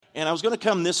And I was going to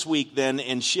come this week then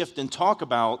and shift and talk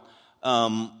about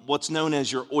what's known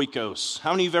as your oikos.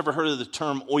 How many of you have ever heard of the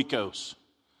term oikos?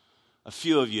 A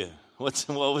few of you. What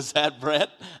was that, Brett?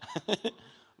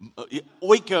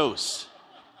 Oikos.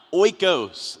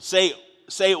 Oikos.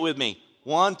 Say it with me.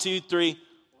 1, 2, 3.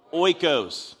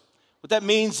 Oikos. What that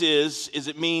means is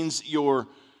it means your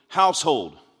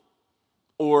household,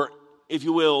 or if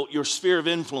you will, your sphere of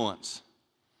influence.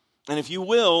 And if you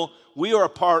will, we are a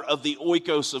part of the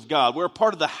oikos of God. We're a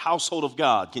part of the household of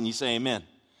God. Can you say amen?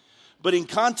 But in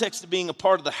context of being a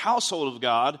part of the household of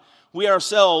God, we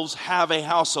ourselves have a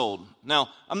household. Now,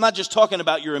 I'm not just talking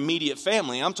about your immediate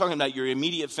family. I'm talking about your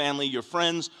immediate family, your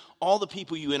friends, all the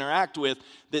people you interact with,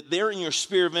 that they're in your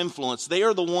sphere of influence. They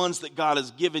are the ones that God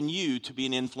has given you to be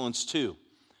an influence to.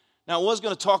 Now, I was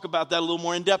going to talk about that a little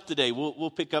more in depth today.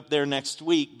 We'll pick up there next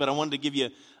week, but I wanted to give you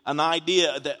an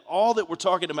idea that all that we're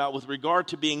talking about with regard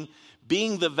to being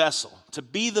the vessel. To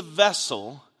be the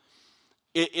vessel,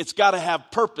 it's got to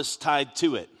have purpose tied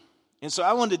to it. And so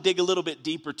I wanted to dig a little bit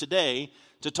deeper today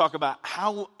to talk about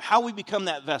how we become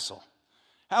that vessel.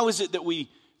 How is it that we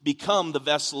become the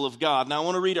vessel of God? Now I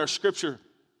want to read our scripture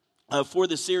for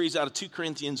this series out of 2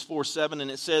 Corinthians 4:7,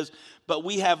 and it says, "But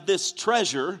we have this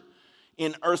treasure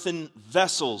in earthen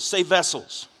vessels." Say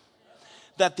vessels.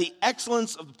 "That the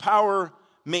excellence of the power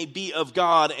may be of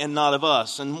God and not of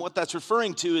us." And what that's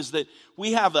referring to is that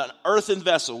we have an earthen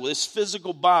vessel. This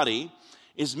physical body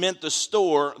is meant to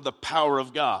store the power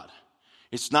of God.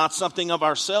 It's not something of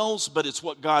ourselves, but it's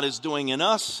what God is doing in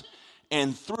us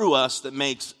and through us that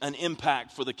makes an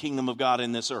impact for the kingdom of God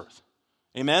in this earth.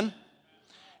 Amen?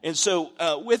 And so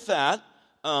with that,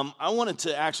 I wanted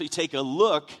to actually take a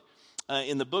look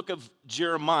in the book of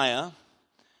Jeremiah,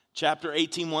 chapter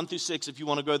 18, 1 through 6. If you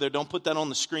want to go there, don't put that on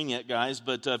the screen yet, guys.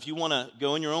 But if you want to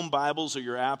go in your own Bibles or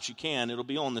your apps, you can. It'll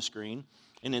be on the screen,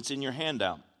 and it's in your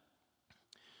handout.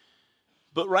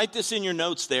 But write this in your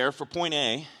notes there for point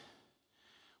A.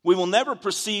 We will never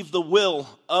perceive the will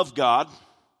of God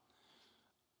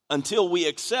until we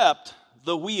accept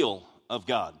the will of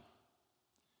God.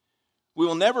 We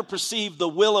will never perceive the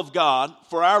will of God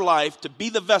for our life to be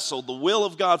the vessel, the will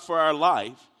of God for our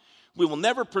life. We will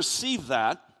never perceive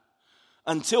that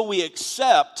until we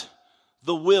accept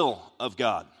the will of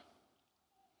God.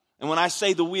 And when I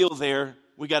say the will there,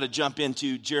 we got to jump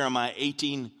into Jeremiah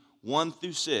 18, 1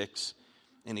 through 6,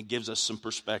 and it gives us some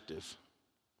perspective.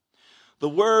 "The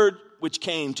word which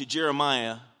came to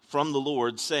Jeremiah from the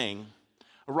Lord, saying,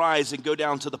 Arise and go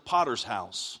down to the potter's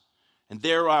house, and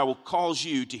there I will cause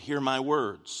you to hear my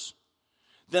words.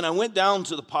 Then I went down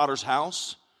to the potter's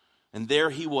house, and there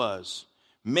he was,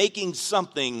 making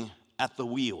something at the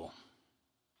wheel.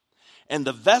 And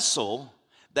the vessel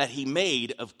that he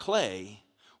made of clay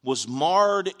was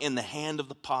marred in the hand of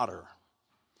the potter.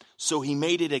 So he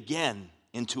made it again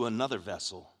into another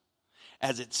vessel,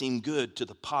 as it seemed good to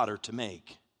the potter to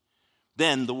make.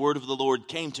 Then the word of the Lord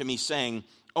came to me, saying,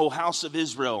 O house of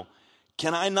Israel,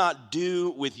 can I not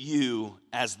do with you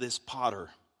as this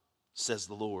potter, says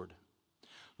the Lord?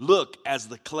 Look, as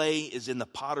the clay is in the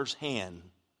potter's hand,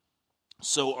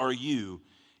 so are you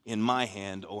in my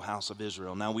hand, O house of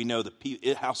Israel." Now we know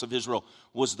the house of Israel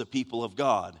was the people of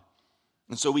God.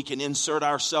 And so we can insert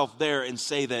ourselves there and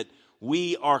say that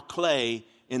we are clay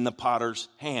in the potter's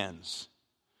hands.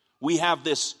 We have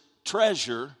this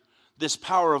treasure, this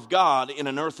power of God in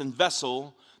an earthen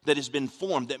vessel that has been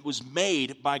formed, that was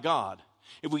made by God.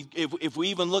 If we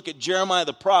even look at Jeremiah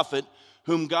the prophet,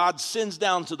 whom God sends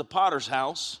down to the potter's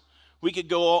house, we could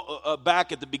go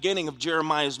back at the beginning of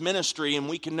Jeremiah's ministry, and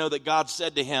we can know that God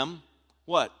said to him,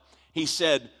 what? He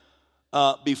said,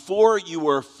 before you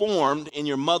were formed in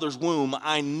your mother's womb,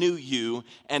 I knew you,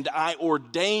 and I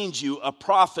ordained you a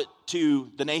prophet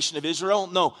to the nation of Israel.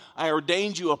 No, I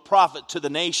ordained you a prophet to the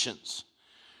nations.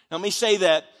 Now, let me say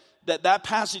that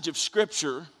passage of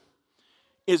Scripture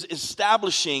is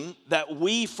establishing that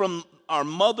we from our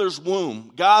mother's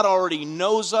womb, God already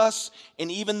knows us,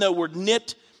 and even though we're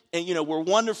knit and we're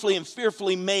wonderfully and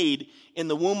fearfully made in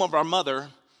the womb of our mother,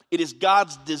 it is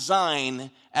God's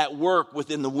design at work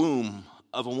within the womb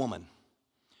of a woman,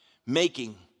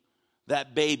 making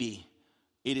that baby.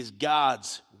 It is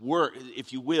God's work,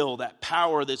 if you will, that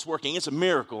power that's working. It's a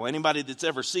miracle. Anybody that's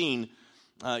ever seen,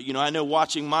 I know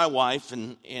watching my wife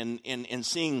and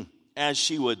seeing as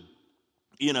she would,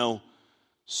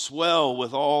 swell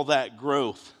with all that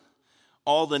growth,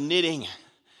 all the knitting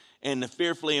and the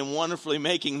fearfully and wonderfully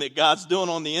making that God's doing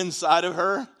on the inside of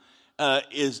her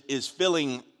is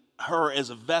filling her as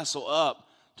a vessel up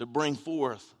to bring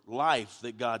forth life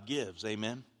that God gives.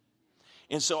 Amen.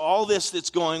 And so all this that's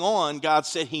going on, God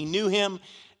said he knew him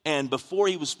And before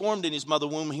he was formed in his mother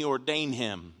womb, he ordained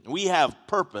him. We have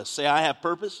purpose. Say, I have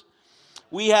purpose.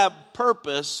 We have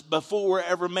purpose before we're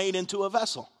ever made into a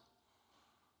vessel.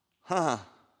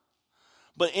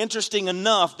 But interesting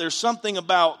enough, there's something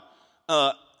about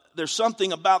the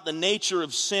nature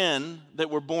of sin that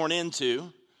we're born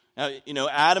into.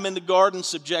 Adam in the garden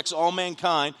subjects all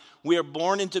mankind. We are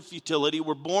born into futility.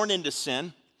 We're born into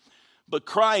sin. But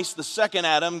Christ, the second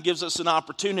Adam, gives us an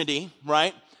opportunity,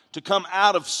 right, to come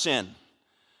out of sin.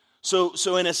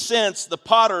 So in a sense, the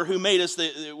potter who made us,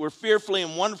 we're fearfully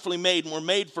and wonderfully made, and we're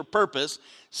made for purpose.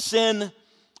 Sin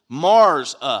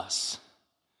mars us.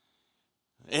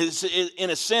 In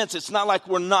a sense, it's not like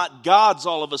we're not gods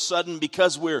all of a sudden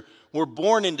because we're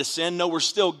born into sin. No, we're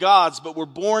still gods, but we're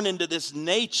born into this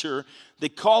nature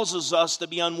that causes us to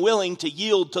be unwilling to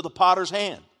yield to the potter's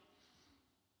hand.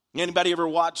 Anybody ever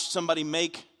watched somebody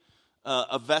make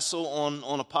a vessel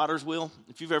on a potter's wheel?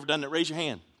 If you've ever done that, raise your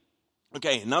hand.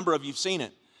 Okay, a number of you have seen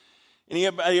it.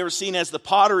 Anybody ever seen as the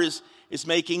potter is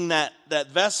making that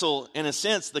vessel, in a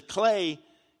sense, the clay,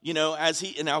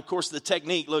 and now of course the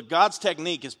technique, look, God's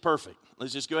technique is perfect.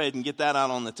 Let's just go ahead and get that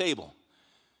out on the table.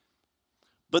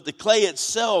 But the clay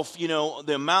itself,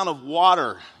 the amount of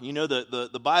water,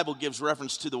 the Bible gives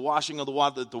reference to the washing of the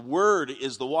water, that the word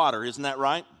is the water, isn't that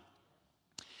right?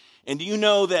 And do you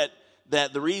know that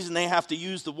the reason they have to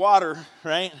use the water,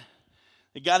 right?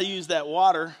 They got to use that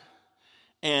water,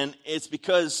 and it's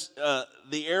because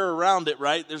the air around it,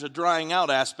 right? There's a drying out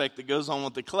aspect that goes on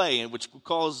with the clay, which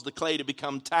causes the clay to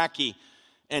become tacky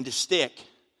and to stick.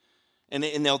 And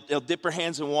they'll dip their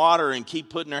hands in water and keep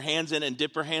putting their hands in it and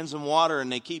dip their hands in water,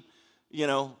 and they keep,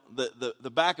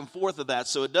 the back and forth of that.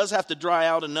 So it does have to dry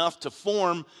out enough to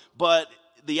form, but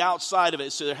the outside of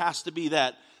it, so there has to be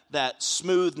that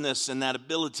smoothness and that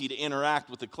ability to interact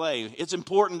with the clay. It's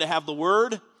important to have the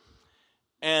Word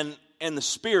and the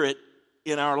Spirit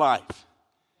in our life.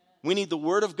 We need the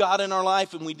Word of God in our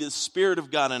life, and we need the Spirit of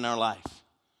God in our life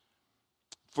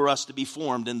for us to be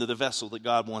formed into the vessel that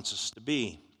God wants us to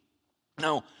be.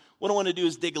 Now, what I want to do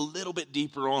is dig a little bit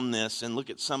deeper on this and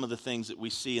look at some of the things that we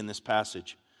see in this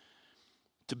passage.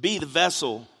 To be the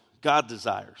vessel God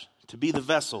desires. To be the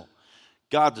vessel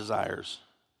God desires,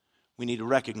 we need to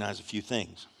recognize a few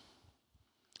things.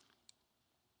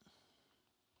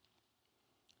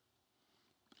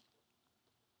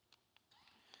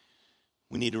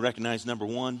 We need to recognize, number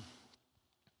one,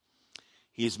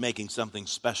 He is making something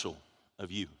special of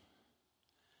you.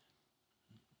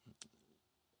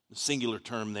 The singular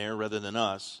term there, rather than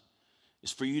us,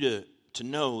 is for you to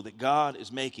know that God is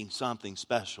making something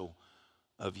special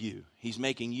of you. He's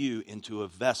making you into a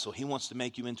vessel. He wants to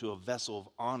make you into a vessel of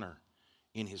honor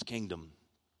in His kingdom.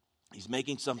 He's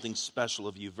making something special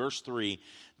of you. Verse 3,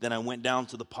 then I went down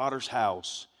to the potter's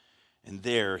house, and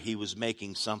there he was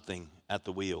making something at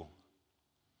the wheel.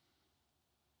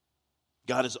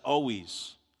 God is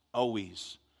always,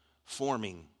 always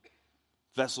forming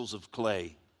vessels of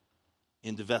clay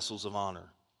into vessels of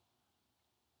honor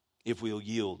if we'll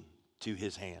yield to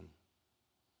His hand.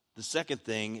 The second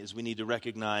thing is we need to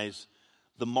recognize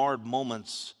the marred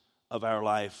moments of our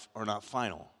life are not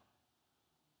final.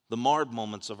 The marred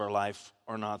moments of our life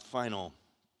are not final.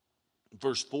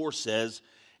 Verse 4 says,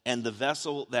 and the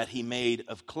vessel that he made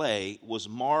of clay was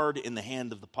marred in the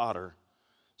hand of the potter,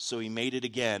 so he made it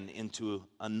again into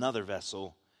another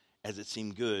vessel as it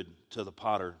seemed good to the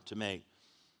potter to make.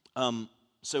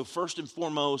 So first and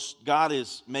foremost, God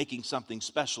is making something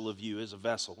special of you as a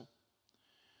vessel.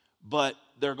 But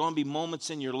there are going to be moments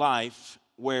in your life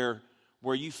where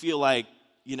you feel like,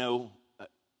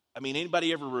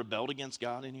 anybody ever rebelled against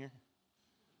God in here?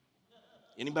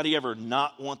 Anybody ever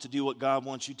not want to do what God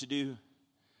wants you to do?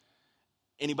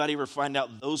 Anybody ever find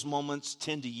out those moments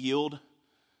tend to yield,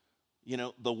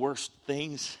 the worst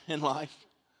things in life?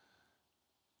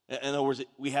 In other words,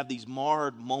 we have these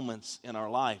marred moments in our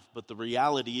life, but the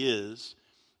reality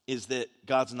is that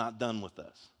God's not done with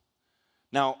us.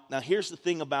 Now here's the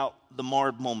thing about the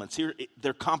marred moments.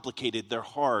 They're complicated, they're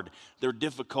hard, they're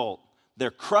difficult,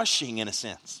 they're crushing in a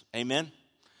sense. Amen?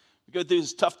 We go through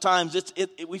these tough times,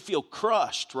 we feel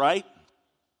crushed, right?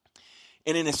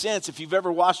 And in a sense, if you've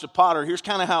ever watched a potter, here's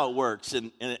kind of how it works.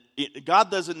 And God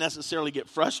doesn't necessarily get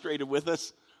frustrated with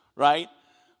us, right?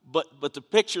 But to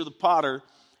picture the potter,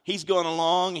 he's going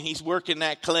along and he's working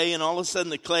that clay, and all of a sudden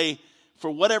the clay,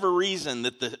 for whatever reason,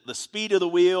 that the speed of the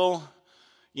wheel,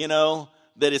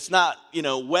 that it's not,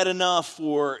 wet enough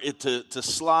for it to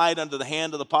slide under the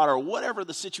hand of the potter, or whatever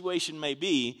the situation may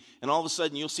be, and all of a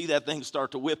sudden you'll see that thing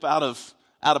start to whip out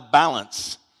of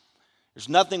balance. There's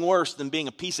nothing worse than being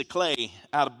a piece of clay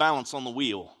out of balance on the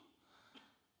wheel.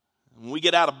 When we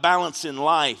get out of balance in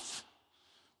life,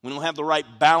 we don't have the right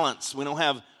balance, we don't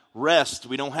have rest,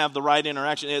 we don't have the right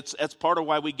interaction. That's part of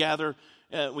why we gather,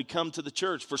 we come to the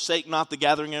church. Forsake not the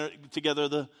gathering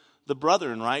together the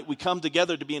brethren, right? We come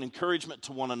together to be an encouragement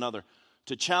to one another,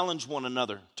 to challenge one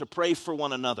another, to pray for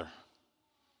one another.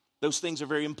 Those things are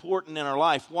very important in our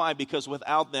life. Why? Because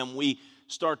without them, we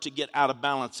start to get out of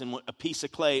balance, and a piece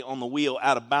of clay on the wheel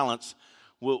out of balance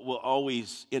will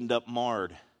always end up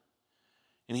marred.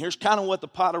 And here's kind of what the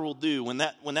potter will do. When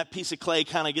that piece of clay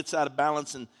kind of gets out of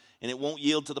balance and it won't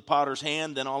yield to the potter's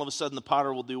hand, then all of a sudden the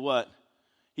potter will do what?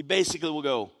 He basically will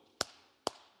go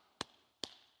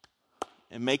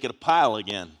and make it a pile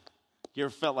again. You ever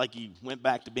felt like you went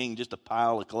back to being just a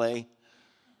pile of clay?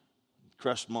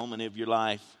 Crushed moment of your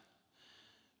life.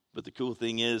 But the cool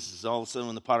thing is all of a sudden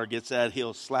when the potter gets that,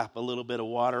 he'll slap a little bit of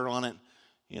water on it.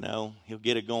 He'll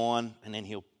get it going, and then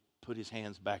he'll put his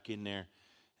hands back in there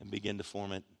and begin to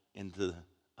form it into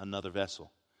another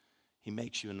vessel. He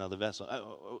makes you another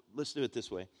vessel. Let's do it this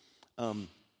way.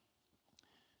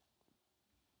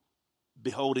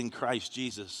 Beholding Christ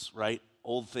Jesus, right?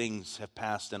 Old things have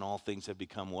passed and all things have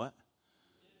become what?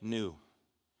 New.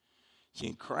 See,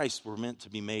 in Christ, we're meant to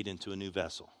be made into a new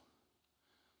vessel.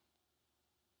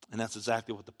 And that's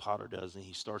exactly what the potter does. And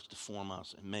he starts to form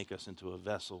us and make us into a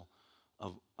vessel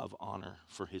of honor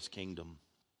for his kingdom.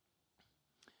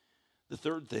 The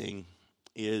third thing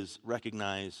is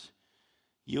recognize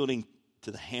yielding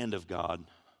to the hand of God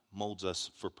molds us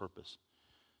for purpose.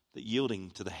 That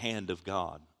yielding to the hand of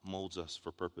God molds us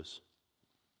for purpose.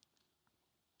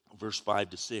 Verse 5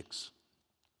 to 6.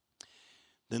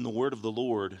 Then the word of the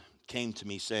Lord came to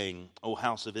me saying, O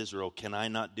house of Israel, can I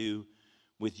not do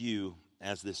with you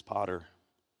as this potter,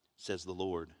 says the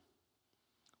Lord?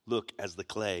 Look, as the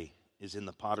clay is in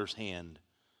the potter's hand,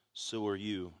 so are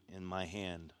you in my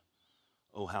hand,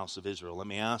 O house of Israel. Let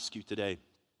me ask you today,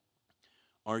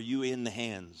 are you in the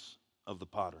hands of the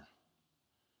potter?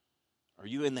 Are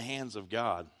you in the hands of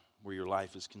God where your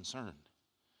life is concerned?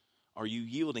 Are you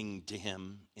yielding to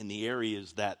him in the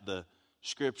areas that the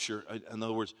scripture, in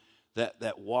other words,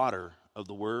 that water of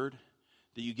the word,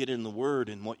 that you get in the word,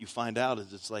 and what you find out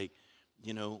is it's like,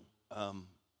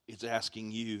 it's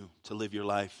asking you to live your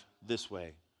life this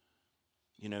way.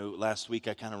 Last week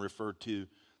I kind of referred to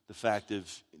the fact of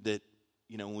that,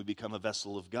 when we become a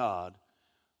vessel of God,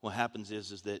 what happens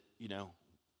is that,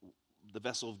 the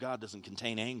vessel of God doesn't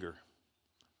contain anger.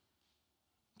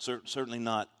 Certainly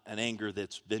not an anger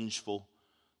that's vengeful.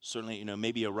 Certainly,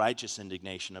 maybe a righteous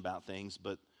indignation about things,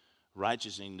 but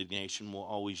righteous indignation will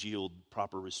always yield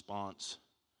proper response,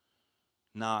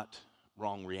 not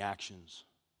wrong reactions.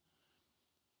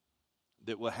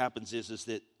 That what happens is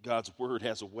that God's word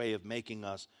has a way of making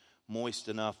us moist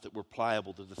enough that we're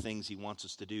pliable to the things he wants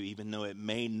us to do, even though it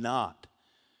may not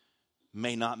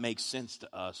make sense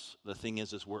to us. The thing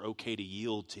is we're okay to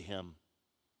yield to him,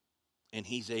 and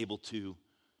he's able to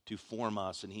form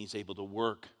us, and he's able to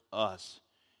work us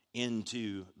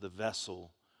into the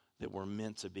vessel that we're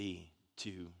meant to be,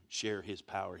 to share his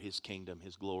power, his kingdom,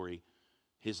 his glory,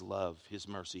 his love, his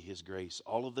mercy, his grace.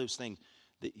 All of those things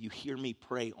that you hear me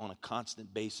pray on a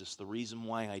constant basis. The reason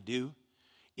why I do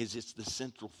is it's the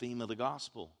central theme of the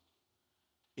gospel.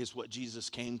 It's what Jesus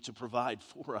came to provide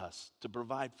for us, to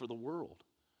provide for the world.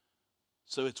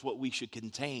 So it's what we should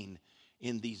contain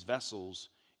in these vessels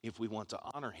if we want to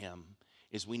honor him,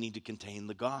 is we need to contain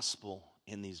the gospel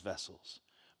in these vessels.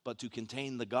 But to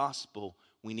contain the gospel,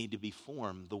 we need to be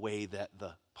formed the way that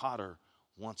the potter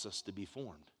wants us to be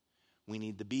formed. We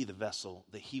need to be the vessel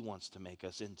that he wants to make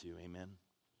us into. Amen.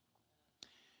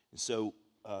 And so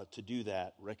to do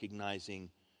that, recognizing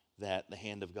that the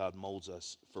hand of God molds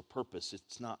us for purpose.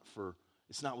 It's not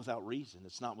without reason.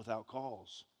 It's not without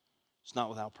cause. It's not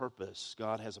without purpose.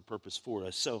 God has a purpose for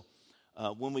us. So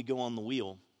when we go on the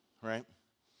wheel, right?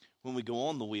 When we go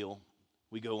on the wheel,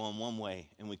 we go on one way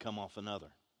and we come off another.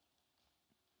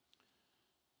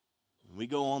 We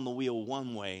go on the wheel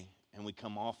one way and we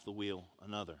come off the wheel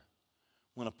another.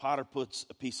 When a potter puts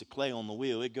a piece of clay on the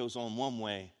wheel, it goes on one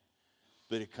way,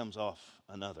 but it comes off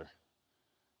another.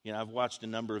 I've watched a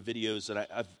number of videos that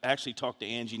I've actually talked to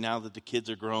Angie now that the kids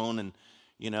are grown and,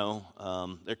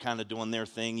 they're kind of doing their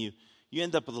thing. You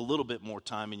end up with a little bit more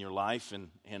time in your life,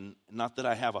 and not that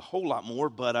I have a whole lot more,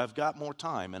 but I've got more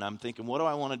time. And I'm thinking, what do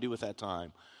I want to do with that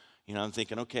time? I'm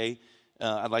thinking, okay,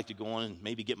 I'd like to go on and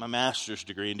maybe get my master's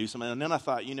degree and do something. And then I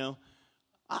thought,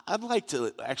 I'd like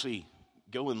to actually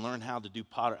go and learn how to do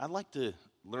pottery. I'd like to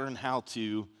learn how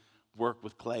to work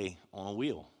with clay on a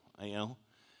wheel.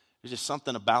 There's just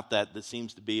something about that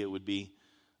seems to be, it would be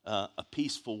a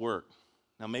peaceful work.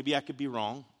 Now, maybe I could be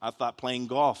wrong. I thought playing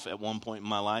golf at one point in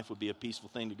my life would be a peaceful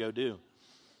thing to go do.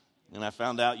 And I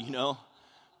found out,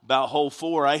 about hole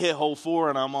 4, I hit hole 4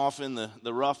 and I'm off in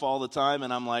the rough all the time.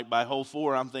 And I'm like, by hole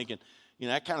 4, I'm thinking,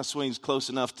 that kind of swings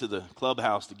close enough to the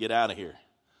clubhouse to get out of here.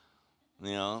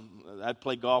 I'd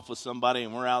play golf with somebody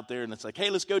and we're out there and it's like,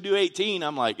 hey, let's go do 18.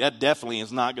 I'm like, that definitely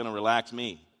is not going to relax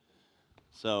me.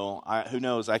 So who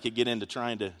knows, I could get into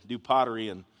trying to do pottery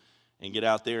and get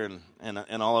out there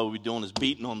and all I would be doing is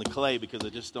beating on the clay because I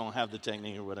just don't have the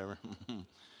technique or whatever.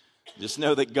 Just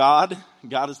know that God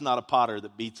is not a potter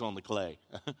that beats on the clay.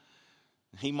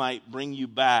 He might bring you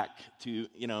back to,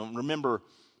 remember,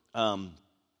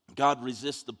 God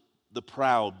resists the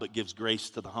proud but gives grace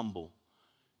to the humble.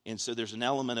 And so there's an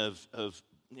element of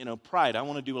pride. I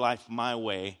want to do life my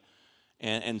way.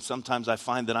 And sometimes I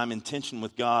find that I'm in tension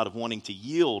with God of wanting to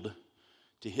yield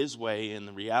to His way. And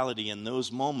the reality in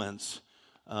those moments,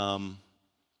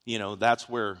 that's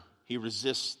where He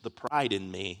resists the pride in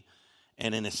me.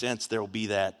 And in a sense, there will be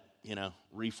that,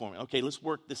 reforming. Okay, let's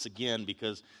work this again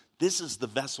because this is the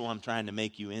vessel I'm trying to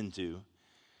make you into.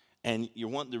 And you're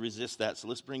wanting to resist that. So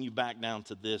let's bring you back down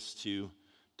to this to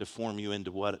form you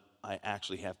into what I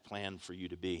actually have planned for you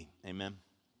to be. Amen?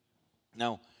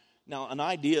 Now, an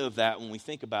idea of that, when we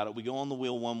think about it, we go on the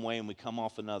wheel one way and we come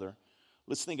off another.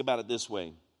 Let's think about it this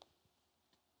way.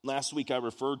 Last week I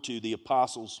referred to the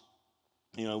apostles.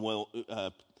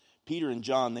 Peter and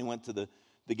John, they went to the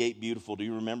gate beautiful. Do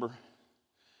you remember?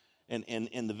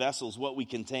 And the vessels, what we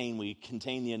contain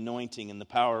the anointing and the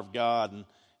power of God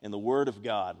and the word of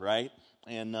God, right?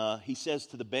 And he says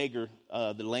to the beggar,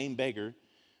 the lame beggar,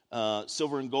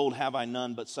 silver and gold have I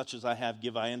none, but such as I have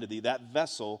give I unto thee. That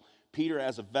vessel, Peter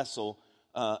as a vessel,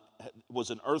 was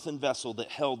an earthen vessel that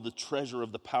held the treasure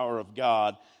of the power of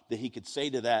God, that he could say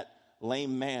to that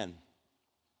lame man,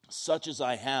 such as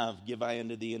I have give I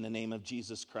unto thee in the name of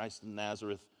Jesus Christ of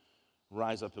Nazareth.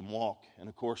 Rise up and walk. And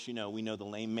of course, we know the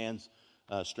lame man's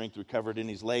strength recovered in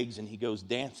his legs, and he goes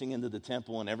dancing into the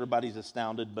temple, and everybody's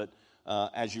astounded. But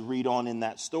as you read on in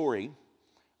that story,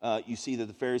 you see that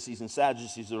the Pharisees and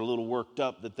Sadducees are a little worked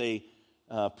up that they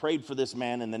prayed for this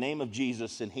man in the name of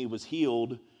Jesus, and he was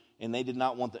healed, and they did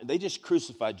not want they just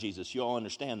crucified Jesus. You all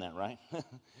understand that, right?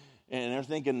 And they're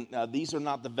thinking, these are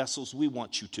not the vessels we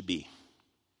want you to be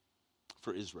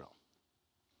for Israel.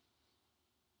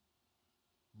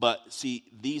 But see,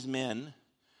 these men,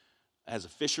 as a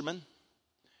fisherman,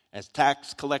 as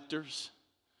tax collectors,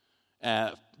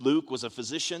 Luke was a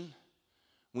physician.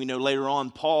 We know later on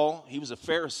Paul, he was a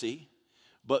Pharisee.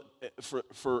 But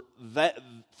for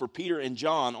Peter and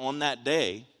John on that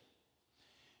day,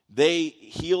 they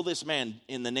heal this man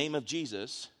in the name of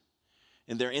Jesus.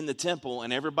 And they're in the temple,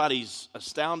 and everybody's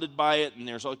astounded by it, and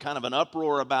there's all kind of an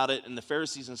uproar about it. And the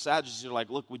Pharisees and Sadducees are like,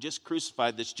 look, we just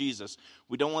crucified this Jesus.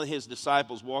 We don't want his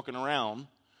disciples walking around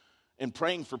and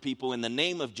praying for people in the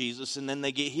name of Jesus, and then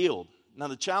they get healed. Now,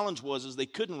 the challenge was they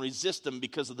couldn't resist him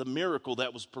because of the miracle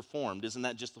that was performed. Isn't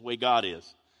that just the way God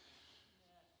is?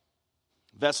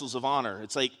 Vessels of honor.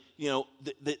 It's like,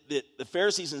 the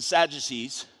Pharisees and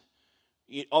Sadducees,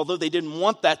 although they didn't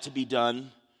want that to be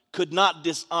done, could not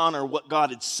dishonor what God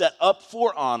had set up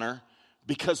for honor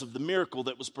because of the miracle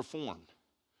that was performed.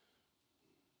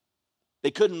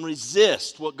 They couldn't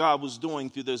resist what God was doing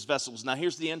through those vessels. Now,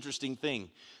 here's the interesting thing.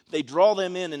 They draw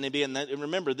them in, and and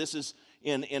remember, this is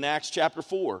in Acts chapter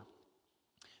 4.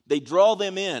 They draw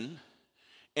them in,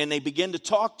 and they begin to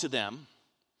talk to them.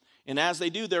 And as they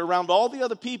do, they're around all the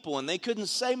other people, and they couldn't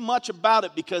say much about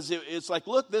it because it's like,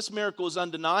 look, this miracle is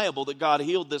undeniable that God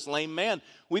healed this lame man.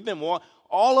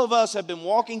 All of us have been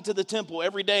walking to the temple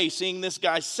every day, seeing this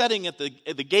guy sitting at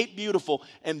the gate beautiful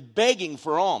and begging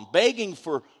for alms, begging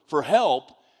for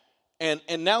help.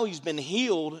 And now he's been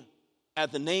healed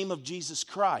at the name of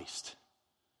Christ.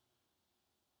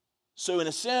 So in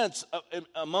a sense,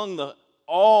 among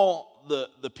all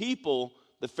the people,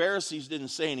 the Pharisees didn't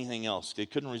say anything else. They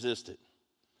couldn't resist it.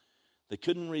 They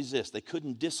couldn't resist. They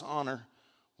couldn't dishonor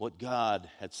what God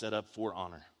had set up for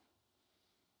honor.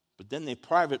 But then they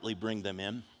privately bring them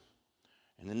in,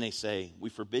 and then they say,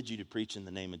 we forbid you to preach in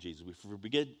the name of Jesus. We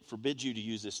forbid you to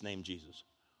use this name, Jesus.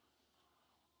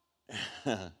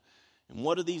 And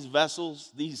what are these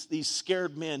vessels? These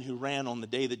scared men who ran on the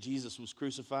day that Jesus was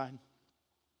crucified?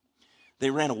 They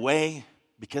ran away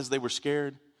because they were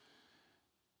scared.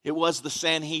 It was the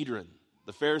Sanhedrin,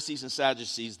 the Pharisees and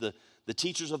Sadducees, the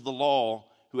teachers of the law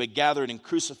who had gathered and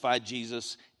crucified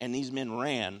Jesus, and these men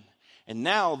ran. And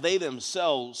now they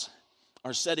themselves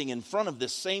are sitting in front of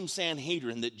this same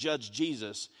Sanhedrin that judged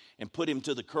Jesus and put him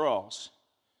to the cross.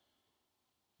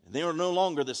 And they are no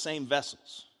longer the same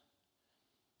vessels.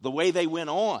 The way they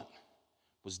went on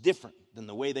was different than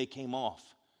the way they came off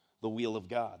the wheel of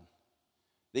God.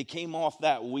 They came off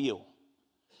that wheel.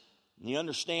 And you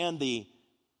understand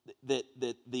that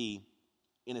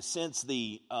in a sense,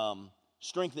 the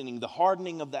strengthening, the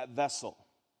hardening of that vessel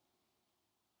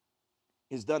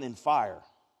is done in fire.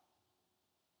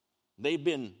 They've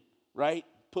been,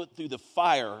 put through the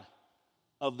fire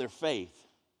of their faith.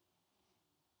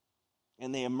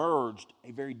 And they emerged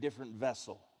a very different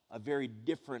vessel, a very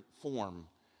different form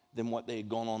than what they had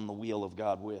gone on the wheel of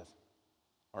God with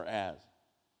or as.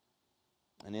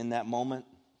 And in that moment,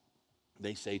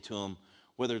 they say to him,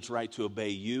 whether it's right to obey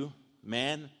you,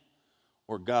 man,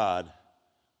 or God,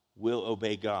 we'll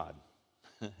obey God.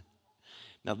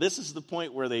 Now, this is the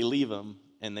point where they leave him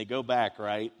and they go back,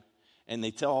 right? And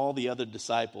they tell all the other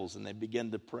disciples and they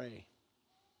begin to pray.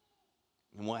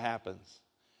 And what happens?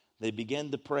 They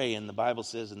begin to pray, and the Bible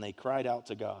says, and they cried out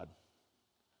to God.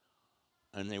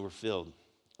 And they were filled.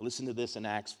 Listen to this in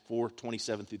Acts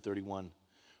 4:27 through 31.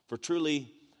 For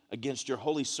truly, against your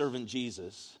holy servant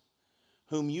Jesus,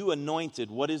 whom you anointed,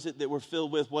 what is it that we're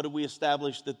filled with? What did we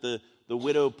establish that the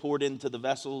widow poured into the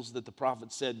vessels that the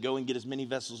prophet said, go and get as many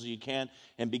vessels as you can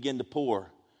and begin to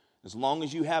pour. As long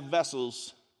as you have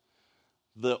vessels,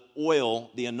 the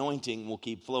oil, the anointing will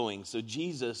keep flowing. So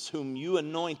Jesus, whom you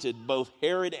anointed, both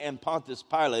Herod and Pontius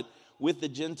Pilate, with the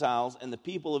Gentiles and the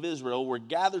people of Israel, were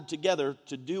gathered together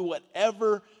to do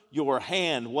whatever your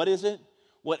hand, what is it?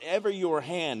 Whatever your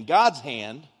hand, God's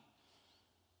hand,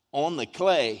 on the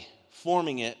clay,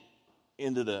 forming it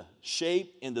into the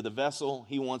shape, into the vessel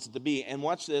he wants it to be. And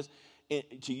watch this,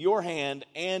 to your hand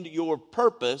and your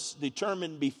purpose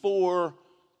determined before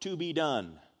to be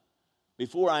done.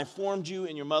 Before I formed you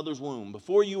in your mother's womb,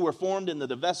 before you were formed into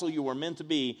the vessel you were meant to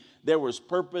be, there was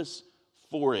purpose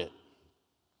for it.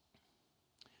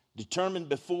 Determined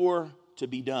before to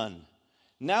be done.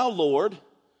 Now, Lord,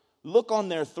 look on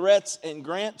their threats and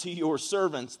grant to your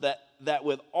servants that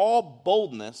with all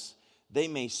boldness they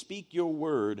may speak your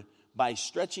word by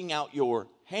stretching out your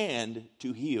hand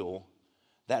to heal,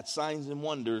 that signs and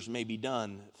wonders may be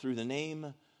done through the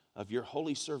name of your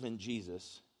holy servant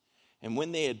Jesus. And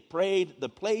when they had prayed, the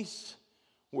place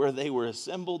where they were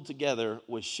assembled together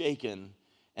was shaken,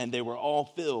 and they were all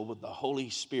filled with the Holy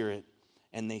Spirit,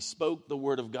 and they spoke the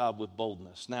word of God with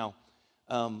boldness. Now,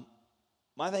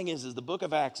 my thing is the book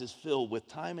of Acts is filled with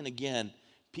time and again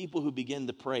people who begin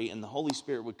to pray and the Holy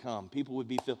Spirit would come. People would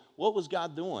be filled. What was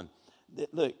God doing?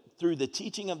 Look, through the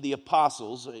teaching of the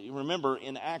apostles, remember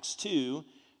in Acts 2,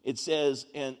 it says,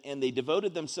 and they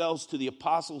devoted themselves to the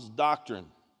apostles' doctrine.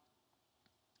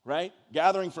 Right?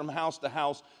 Gathering from house to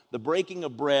house, the breaking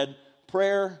of bread,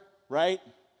 prayer, right?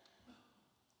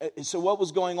 So what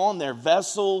was going on there?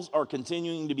 Vessels are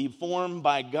continuing to be formed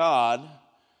by God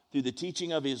through the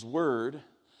teaching of his word.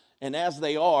 And as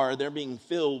they are, they're being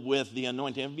filled with the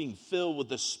anointing. They're being filled with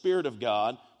the Spirit of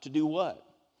God to do what?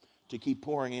 To keep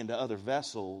pouring into other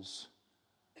vessels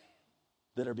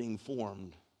that are being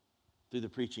formed through the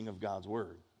preaching of God's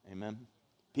word. Amen?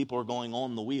 People are going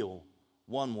on the wheel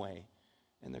one way,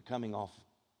 and they're coming off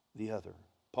the other.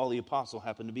 Paul the Apostle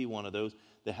happened to be one of those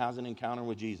that has an encounter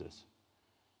with Jesus.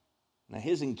 Now,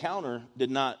 his encounter did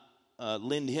not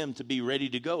lend him to be ready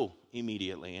to go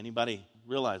immediately. Anybody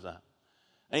realize that?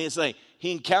 And it's like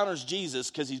he encounters Jesus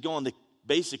because he's going to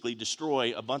basically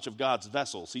destroy a bunch of God's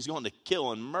vessels. He's going to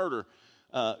kill and murder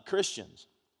Christians.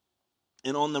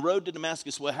 And on the road to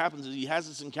Damascus, what happens is he has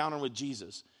this encounter with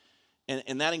Jesus.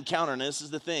 And that encounter, and this is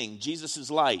the thing, Jesus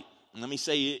is light. And let me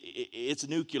say, it's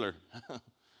nuclear.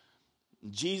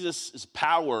 Jesus'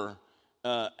 power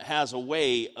has a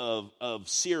way of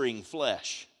searing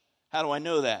flesh. How do I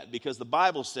know that? Because the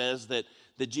Bible says that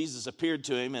Jesus appeared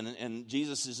to him, and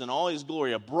Jesus is in all his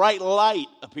glory. A bright light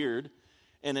appeared,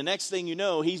 and the next thing you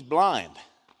know, he's blind.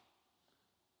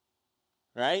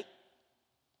 Right?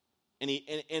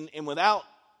 And without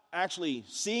actually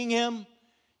seeing him,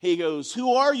 he goes,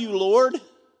 "Who are you, Lord?"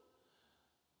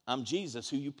 "I'm Jesus,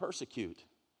 who you persecute."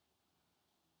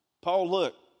 Paul,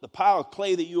 look, the pile of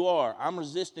clay that you are, I'm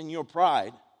resisting your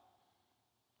pride.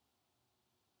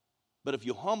 But if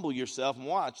you humble yourself and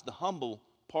watch the humble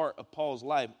part of Paul's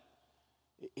life,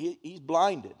 he's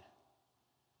blinded.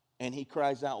 And he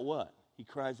cries out what? He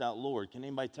cries out, "Lord." Can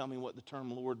anybody tell me what the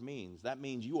term Lord means? That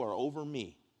means you are over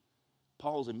me.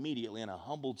 Paul's immediately in a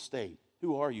humbled state.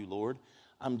 "Who are you, Lord?"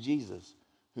 "I'm Jesus,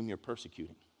 whom you're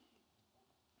persecuting."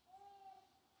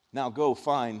 Now go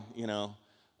find,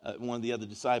 one of the other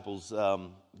disciples,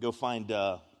 go find,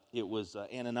 it was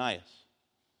Ananias.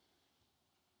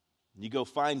 You go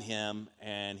find him,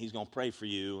 and he's going to pray for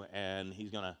you, and he's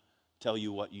going to tell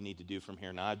you what you need to do from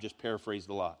here. Now, I've just paraphrased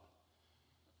a lot.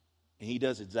 And he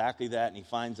does exactly that, and he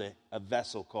finds a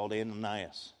vessel called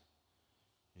Ananias.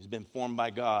 He's been formed by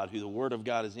God, who the word of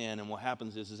God is in. And what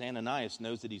happens is Ananias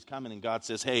knows that he's coming, and God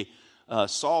says, hey,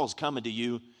 Saul's coming to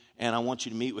you, and I want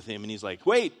you to meet with him. And he's like,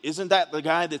 wait, isn't that the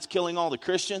guy that's killing all the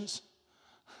Christians?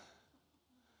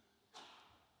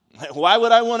 Why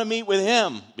would I want to meet with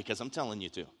him? Because I'm telling you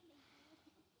to.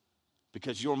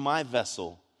 Because you're my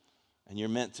vessel, and you're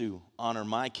meant to honor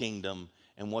my kingdom,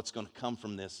 and what's going to come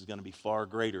from this is going to be far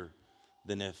greater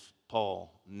than if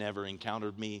Paul never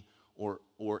encountered me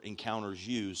or encounters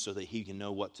you so that he can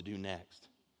know what to do next.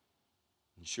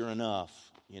 And sure enough,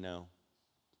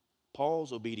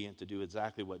 Paul's obedient to do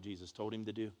exactly what Jesus told him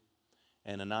to do.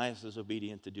 And Ananias is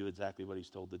obedient to do exactly what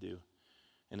he's told to do.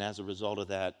 And as a result of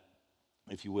that,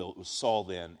 if you will, it was Saul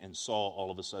then, and Saul all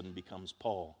of a sudden becomes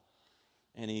Paul.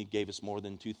 And he gave us more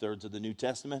than 2/3 of the New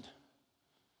Testament.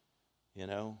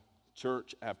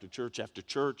 Church after church after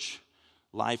church,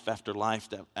 life after life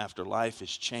after life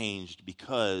is changed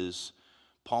because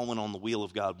Paul went on the wheel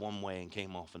of God one way and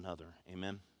came off another.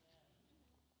 Amen?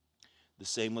 The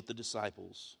same with the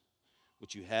disciples.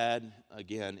 What you had,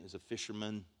 again, is a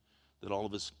fisherman that all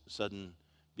of a sudden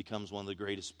becomes one of the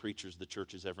greatest preachers the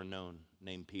church has ever known,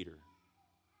 named Peter.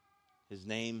 His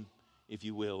name, if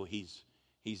you will, he's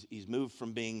moved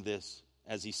from being this,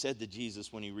 as he said to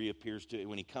Jesus when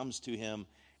when he comes to him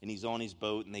and he's on his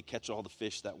boat and they catch all the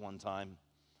fish that one time.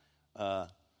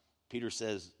 Peter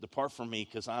says, depart from me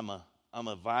because I'm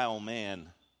a vile man.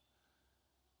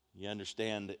 You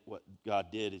understand that what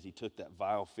God did is he took that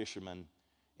vile fisherman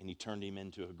and he turned him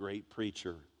into a great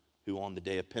preacher who on the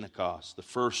day of Pentecost, the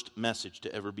first message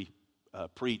to ever be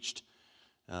preached,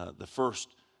 the first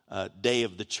day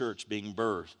of the church being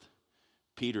birthed,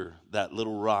 Peter, that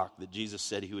little rock that Jesus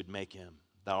said he would make him,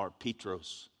 thou art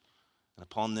Petros. And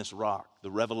upon this rock,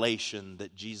 the revelation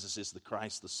that Jesus is the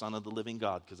Christ, the Son of the living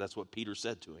God, because that's what Peter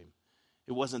said to him.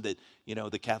 It wasn't that,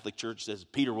 the Catholic Church says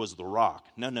Peter was the rock.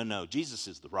 No. Jesus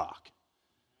is the rock.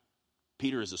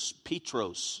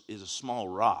 Petros is a small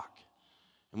rock.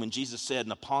 And when Jesus said,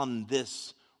 and upon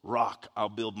this rock I'll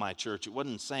build my church, it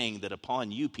wasn't saying that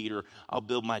upon you, Peter, I'll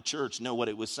build my church. No, what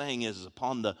it was saying is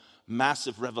upon the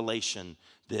massive revelation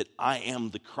that I am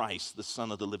the Christ, the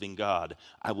Son of the living God,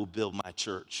 I will build my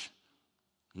church.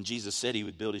 And Jesus said he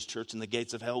would build his church and the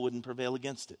gates of hell wouldn't prevail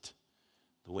against it.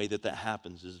 The way that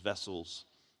happens is vessels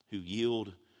who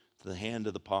yield to the hand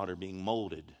of the potter being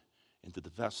molded into the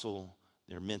vessel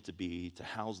they're meant to be, to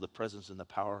house the presence and the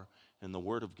power and the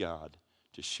word of God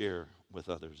to share with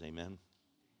others. Amen.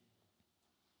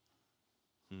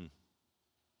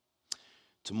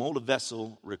 To mold a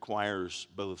vessel requires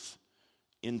both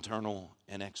internal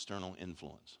and external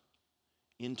influence.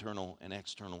 Internal and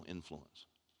external influence.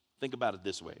 Think about it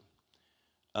this way.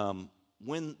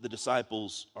 When the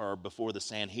disciples are before the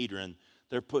Sanhedrin,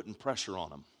 they're putting pressure on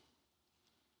them.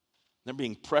 They're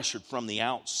being pressured from the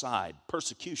outside.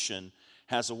 Persecution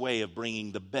has a way of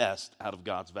bringing the best out of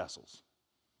God's vessels.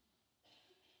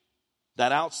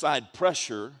 That outside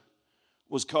pressure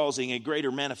was causing a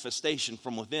greater manifestation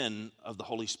from within of the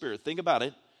Holy Spirit. Think about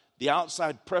it. The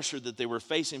outside pressure that they were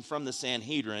facing from the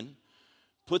Sanhedrin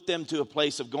put them to a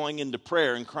place of going into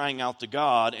prayer and crying out to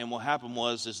God. And what happened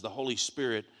was, as the Holy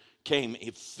Spirit came,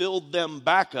 it filled them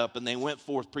back up and they went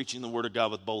forth preaching the word of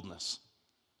God with boldness.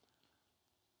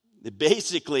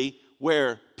 Basically,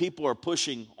 where people are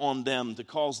pushing on them to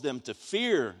cause them to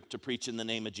fear to preach in the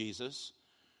name of Jesus,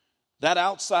 that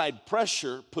outside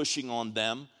pressure pushing on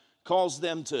them caused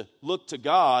them to look to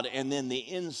God, and then the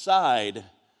inside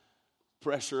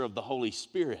pressure of the Holy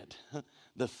Spirit,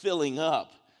 the filling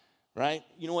up, right?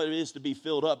 You know what it is to be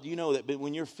filled up. You know that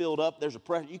when you're filled up, there's a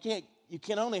pressure. You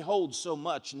can only hold so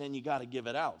much, and then you got to give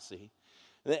it out, see?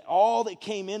 All that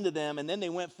came into them, and then they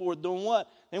went forth doing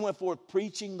what? They went forth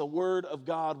preaching the word of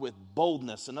God with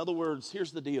boldness. In other words,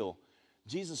 here's the deal.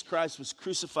 Jesus Christ was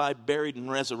crucified, buried,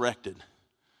 and resurrected.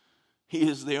 He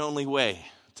is the only way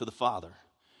to the Father.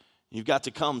 You've got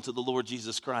to come to the Lord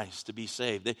Jesus Christ to be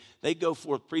saved. They go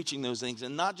forth preaching those things,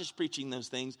 and not just preaching those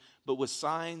things, but with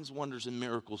signs, wonders, and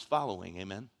miracles following.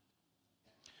 Amen?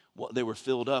 What they were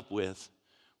filled up with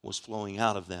was flowing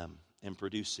out of them and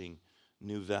producing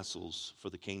new vessels for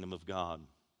the kingdom of God.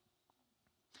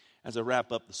 As I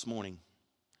wrap up this morning,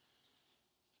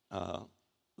 let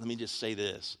me just say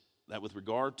this, that with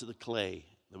regard to the clay,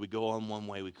 that we go on one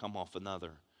way, we come off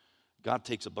another. God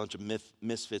takes a bunch of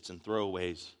misfits and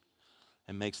throwaways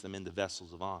and makes them into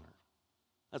vessels of honor.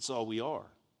 That's all we are.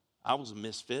 I was a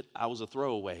misfit. I was a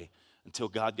throwaway until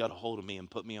God got a hold of me and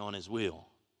put me on his wheel.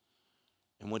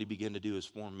 And what he began to do is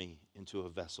form me into a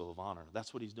vessel of honor.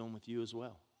 That's what he's doing with you as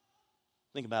well.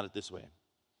 Think about it this way.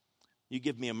 You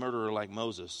give me a murderer like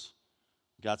Moses,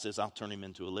 God says, I'll turn him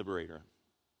into a liberator.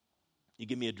 You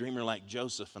give me a dreamer like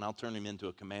Joseph, and I'll turn him into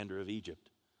a commander of Egypt.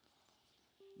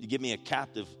 You give me a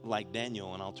captive like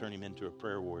Daniel, and I'll turn him into a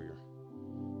prayer warrior.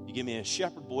 You give me a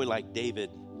shepherd boy like David,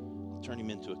 I'll turn him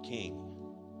into a king.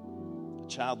 A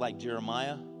child like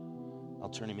Jeremiah, I'll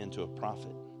turn him into a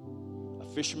prophet. A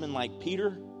fisherman like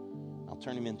Peter, I'll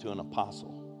turn him into an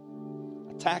apostle.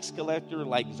 A tax collector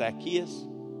like Zacchaeus,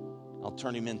 I'll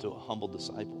turn him into a humble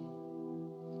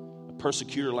disciple. A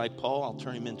persecutor like Paul, I'll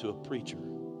turn him into a preacher.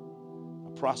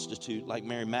 A prostitute like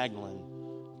Mary Magdalene,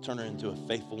 I'll turn her into a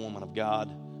faithful woman of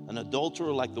God. An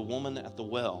adulterer like the woman at the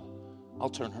well, I'll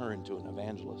turn her into an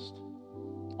evangelist.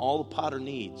 All the potter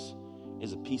needs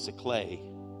is a piece of clay,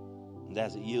 and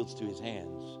as it yields to his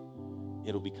hands,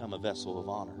 it'll become a vessel of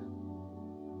honor.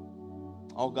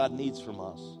 All God needs from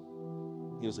us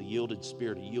is a yielded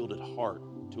spirit, a yielded heart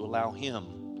to allow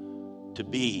him to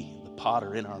be the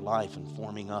potter in our life and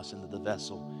forming us into the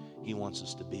vessel he wants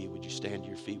us to be. Would you stand to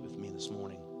your feet with me this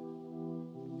morning?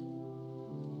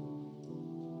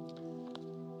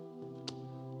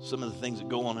 Some of the things that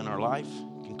go on in our life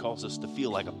can cause us to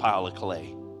feel like a pile of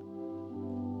clay.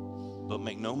 But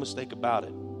make no mistake about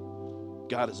it,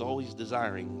 God is always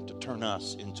desiring to turn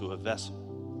us into a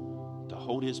vessel, to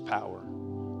hold his power,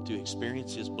 to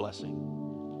experience his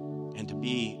blessing, and to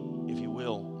be, if you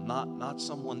will, not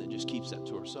someone that just keeps that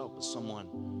to ourselves, but someone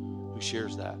who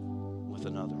shares that with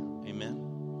another. Amen?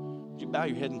 Would you bow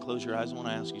your head and close your eyes? I want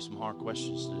to ask you some hard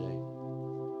questions today.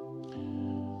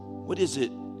 What is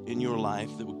it in your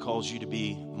life that would cause you to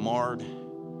be marred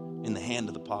in the hand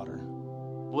of the potter?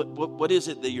 What is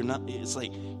it that you're not, it's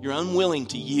like you're unwilling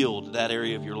to yield that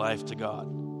area of your life to God?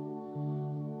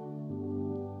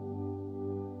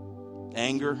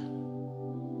 Anger,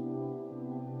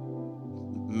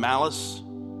 malice,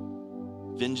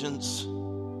 vengeance?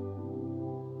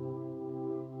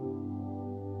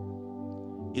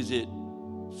 Is it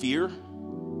fear?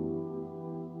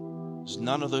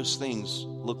 None of those things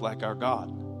look like our God.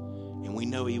 And we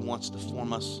know he wants to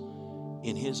form us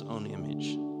in his own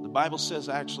image. The Bible says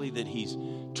actually that he's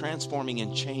transforming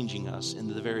and changing us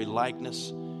into the very likeness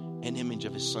and image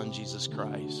of his son, Jesus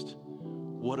Christ.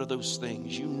 What are those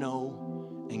things? You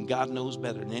know, and God knows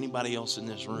better than anybody else in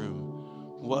this room.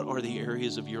 What are the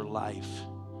areas of your life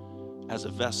as a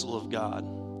vessel of God?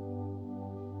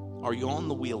 Are you on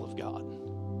the wheel of God?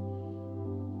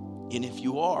 And if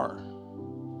you are,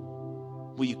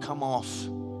 will you come off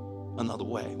another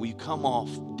way? Will you come off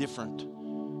different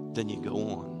than you go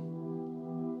on?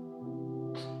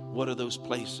 What are those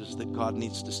places that God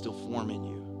needs to still form in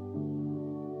you?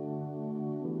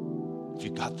 If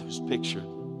you got those pictured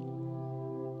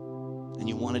and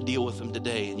you want to deal with them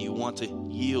today and you want to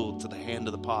yield to the hand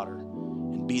of the potter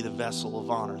and be the vessel of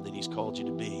honor that he's called you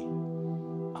to be,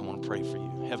 I want to pray for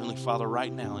you. Heavenly Father,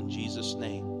 right now in Jesus'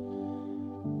 name,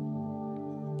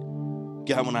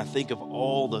 God, when I think of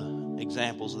all the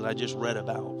examples that I just read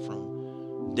about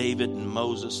from David and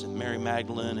Moses and Mary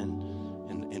Magdalene and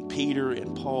Peter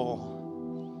and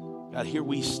Paul, God, here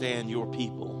we stand, your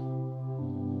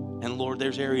people. And Lord,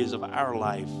 there's areas of our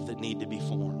life that need to be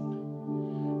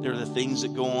formed. There are the things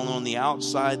that go on the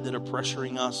outside that are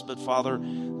pressuring us, but Father,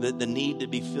 the need to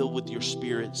be filled with your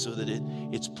Spirit so that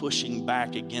it's pushing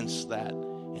back against that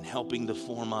and helping to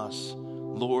form us,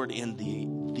 Lord, in the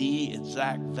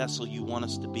exact vessel you want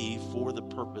us to be for the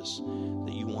purpose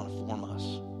that you want to form us.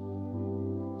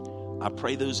 I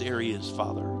pray those areas,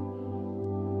 Father,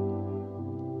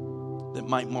 that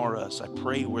might mar us. I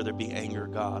pray where there be anger,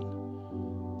 God,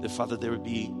 that, Father, there would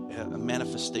be a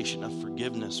manifestation of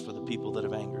forgiveness for the people that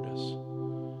have angered us.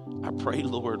 I pray,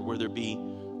 Lord, where there be,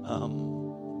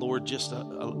 Lord, just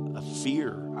a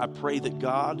fear. I pray that,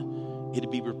 God, it'd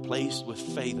be replaced with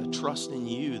faith, a trust in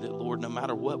you that, Lord, no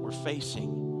matter what we're facing,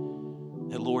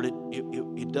 that, Lord,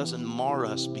 it doesn't mar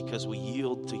us because we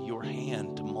yield to your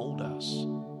hand to mold us.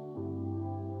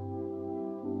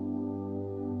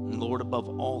 And Lord, above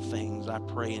all things, I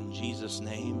pray in Jesus'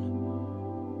 name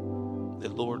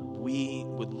that, Lord, we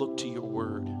would look to your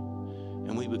word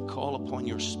and we would call upon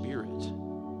your Spirit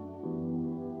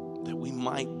that we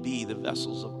might be the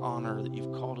vessels of honor that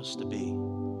you've called us to be.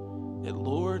 That,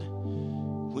 Lord,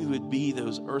 we would be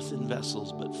those earthen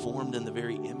vessels, but formed in the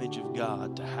very image of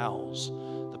God to house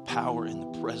the power and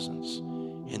the presence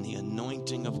and the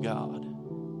anointing of God.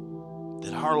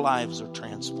 That our lives are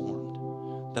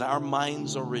transformed, that our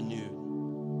minds are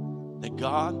renewed, that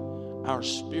God, our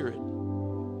spirit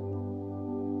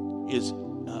is,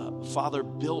 Father,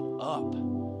 built up,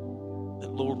 that,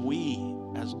 Lord, we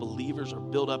as believers are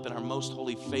built up in our most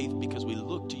holy faith because we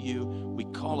look to you, we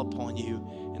call upon you.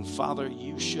 And Father,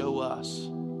 you show us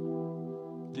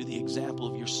through the example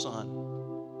of your Son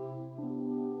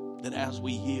that as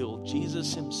we yield,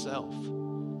 Jesus himself,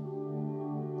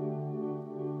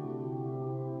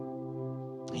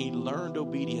 he learned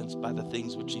obedience by the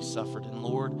things which he suffered. And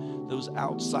Lord, those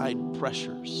outside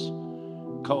pressures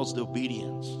caused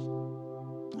obedience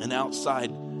and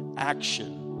outside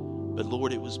action. But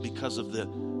Lord, it was because of the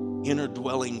inner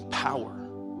dwelling power.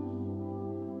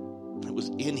 It was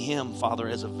in him, Father,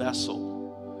 as a vessel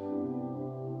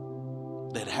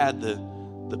that had the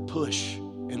push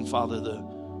and, Father,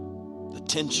 the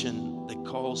tension that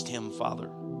caused him, Father,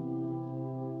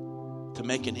 to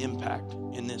make an impact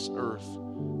in this earth,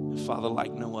 Father,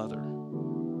 like no other.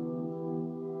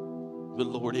 But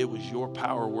Lord, it was your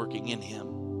power working in him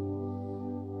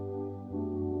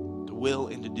to will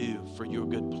and to do for your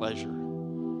good pleasure.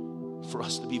 For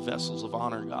us to be vessels of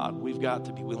honor, God, we've got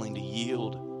to be willing to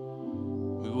yield.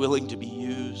 We're willing to be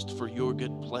used for your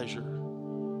good pleasure.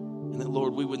 And that,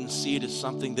 Lord, we wouldn't see it as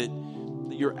something that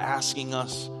you're asking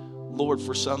us, Lord,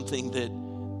 for something that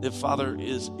Father,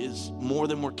 is more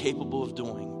than we're capable of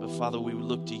doing. But, Father, we would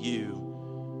look to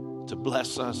you to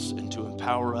bless us and to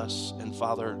empower us and,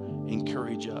 Father,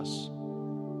 encourage us.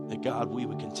 That, God, we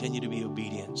would continue to be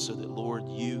obedient so that, Lord,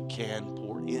 you can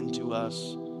pour into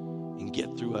us and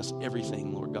get through us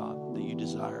everything, Lord God, that you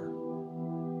desire.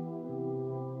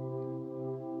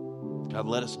 God,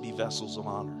 let us be vessels of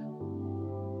honor.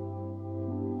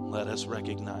 Let us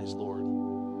recognize, Lord,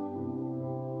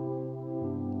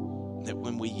 that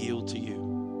when we yield to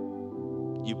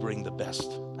you, you bring the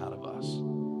best out of us.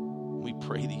 We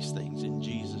pray these things in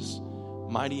Jesus'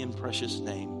 mighty and precious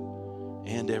name.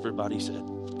 And everybody said,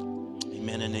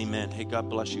 amen and amen. Hey, God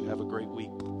bless you. Have a great week.